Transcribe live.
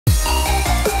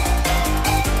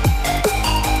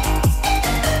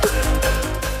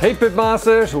Hey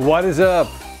Pitmasters, what is up?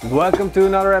 Welcome to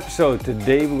another episode.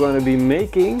 Today we're going to be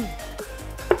making...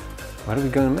 What are we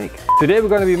going to make? Today we're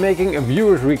going to be making a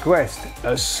viewer's request,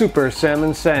 a super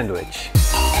salmon sandwich.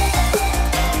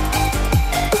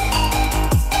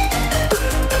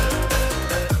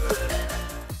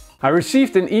 I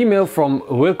received an email from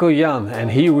Flaky Juicy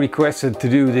and he requested to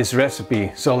do this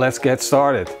recipe, so let's get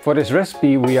started. For this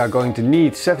recipe we are going to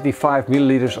need 75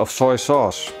 milliliters of soy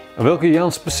sauce. Flaky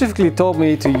Juicy specifically told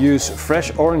me to use fresh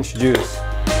orange juice.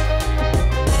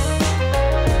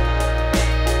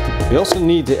 We also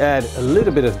need to add a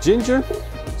little bit of ginger,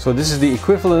 so this is the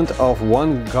equivalent of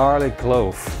 1 garlic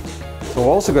clove. So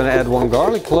we're also going to add 1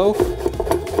 garlic clove,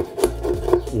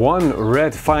 1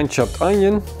 red fine chopped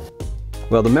onion.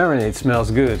 Well, the marinade smells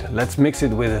good. Let's mix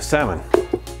it with the salmon.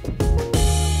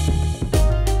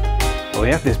 Well, we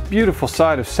have this beautiful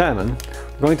side of salmon.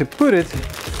 We're going to put it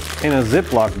in a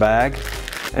Ziploc bag,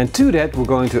 and to that we're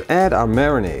going to add our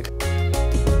marinade.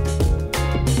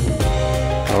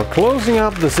 Now we're closing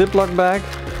up the Ziploc bag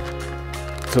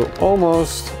so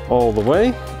almost all the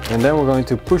way, and then we're going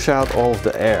to push out all of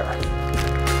the air.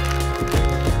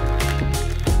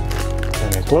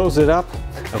 And then close it up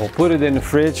and we'll put it in the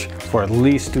fridge for at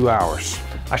least 2 hours.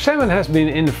 Our salmon has been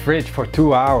in the fridge for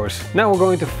 2 hours. Now we're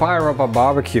going to fire up our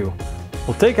barbecue.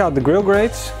 We'll take out the grill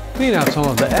grates, clean out some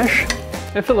of the ash,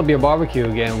 and fill up your barbecue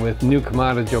again with new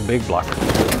Kamado Joe Big Block.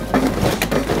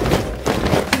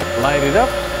 Light it up.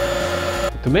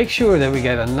 To make sure that we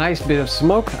get a nice bit of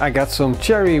smoke, I got some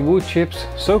cherry wood chips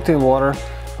soaked in water.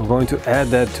 I'm going to add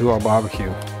that to our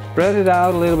barbecue. Spread it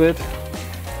out a little bit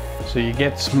so you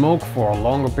get smoke for a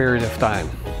longer period of time.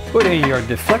 Put in your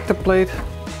deflector plate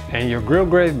and your grill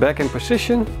grate back in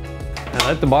position and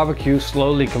let the barbecue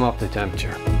slowly come up to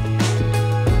temperature.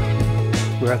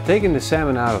 We are taking the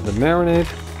salmon out of the marinade.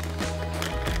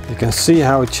 You can see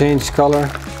how it changed color.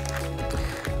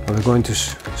 We're going to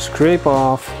scrape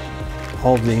off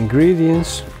all the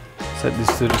ingredients, set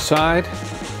this to the side,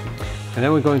 and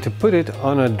then we're going to put it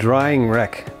on a drying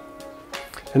rack.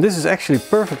 And this is actually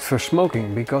perfect for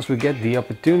smoking because we get the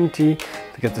opportunity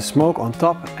to get the smoke on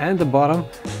top and the bottom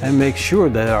and make sure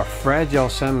that our fragile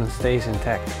salmon stays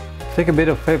intact. Take a bit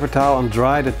of paper towel and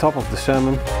dry the top of the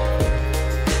salmon.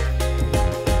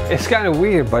 It's kind of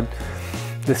weird, but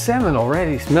the salmon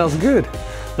already smells good.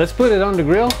 Let's put it on the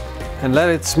grill and let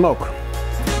it smoke.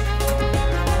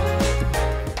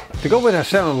 To go with our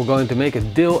salmon, we're going to make a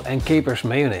dill and capers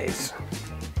mayonnaise.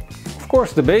 Of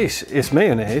course, the base is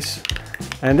mayonnaise,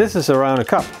 and this is around a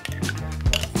cup.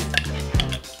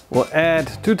 We'll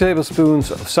add 2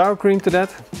 tablespoons of sour cream to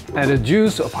that and the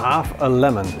juice of half a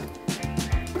lemon.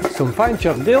 Some fine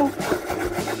chopped dill,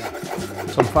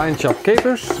 some fine chopped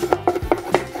capers,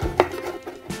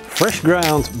 fresh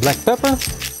ground black pepper.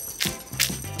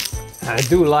 I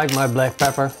do like my black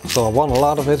pepper, so I want a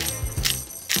lot of it.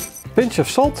 Pinch of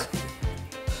salt.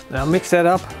 Now mix that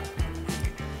up.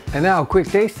 And now a quick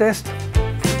taste test.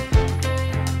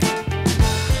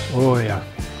 Oh yeah.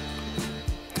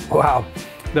 Wow,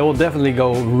 that will definitely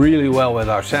go really well with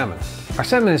our salmon. Our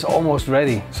salmon is almost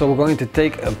ready, so we're going to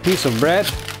take a piece of bread.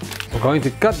 We're going to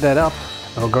cut that up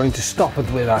and we're going to stuff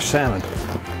it with our salmon.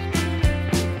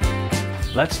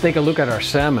 Let's take a look at our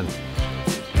salmon.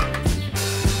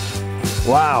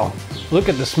 Wow, look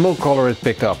at the smoke color it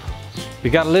picked up. We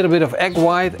got a little bit of egg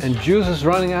white and juices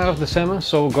running out of the salmon,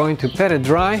 so we're going to pat it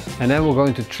dry and then we're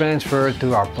going to transfer it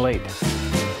to our plate.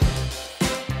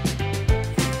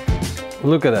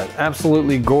 Look at that,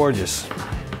 absolutely gorgeous.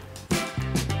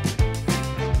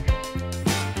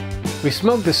 We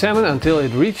smoked the salmon until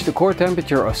it reached a core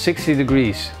temperature of 60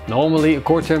 degrees. Normally a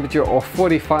core temperature of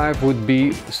 45 would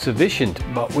be sufficient,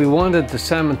 but we wanted the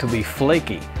salmon to be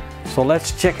flaky. So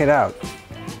let's check it out.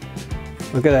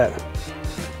 Look at that.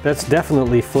 That's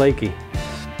definitely flaky.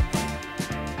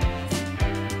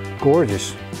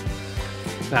 Gorgeous.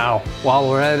 Now, while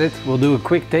we're at it, we'll do a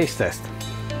quick taste test.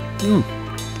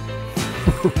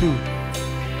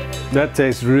 That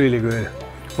tastes really good.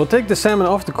 We'll take the salmon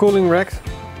off the cooling rack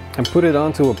and put it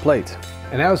onto a plate.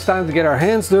 And now it's time to get our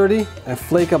hands dirty and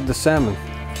flake up the salmon.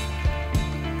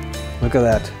 Look at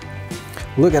that.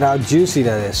 Look at how juicy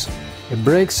that is. It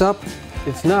breaks up.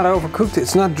 It's not overcooked.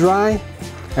 It's not dry.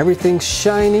 Everything's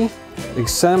shiny. The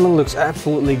salmon looks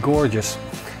absolutely gorgeous.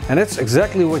 And that's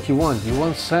exactly what you want. You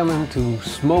want salmon to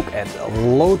smoke at a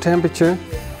low temperature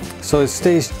so it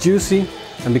stays juicy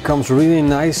and becomes really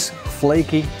nice,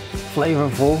 flaky,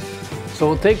 flavorful. So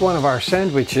we'll take one of our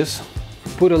sandwiches,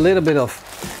 put a little bit of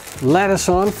lettuce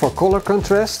on for color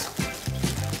contrast.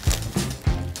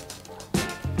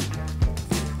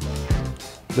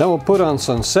 Then we'll put on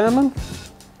some salmon.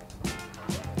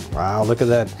 Wow, look at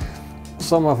that.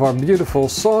 Some of our beautiful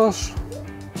sauce.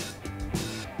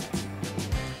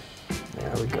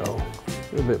 There we go.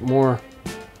 A little bit more.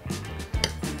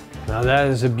 Now that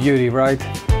is a beauty, right?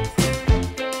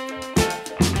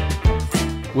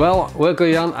 Well,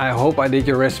 Wilco Jan, I hope I did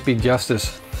your recipe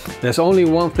justice. There's only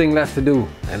one thing left to do,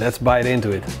 and that's bite into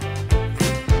it.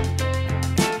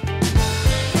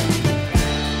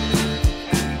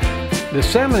 The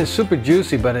salmon is super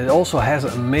juicy, but it also has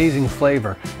amazing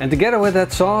flavor. And together with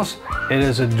that sauce, it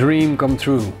is a dream come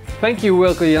true. Thank you,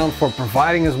 Wilco Jan, for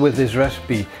providing us with this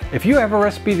recipe. If you have a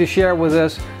recipe to share with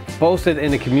us, post it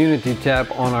in the community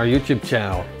tab on our YouTube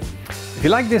channel. If you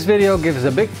like this video, give us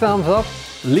a big thumbs up,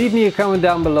 leave me a comment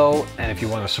down below, and if you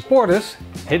want to support us,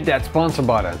 hit that sponsor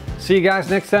button. See you guys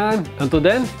next time. Until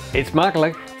then, eet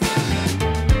smakelijk!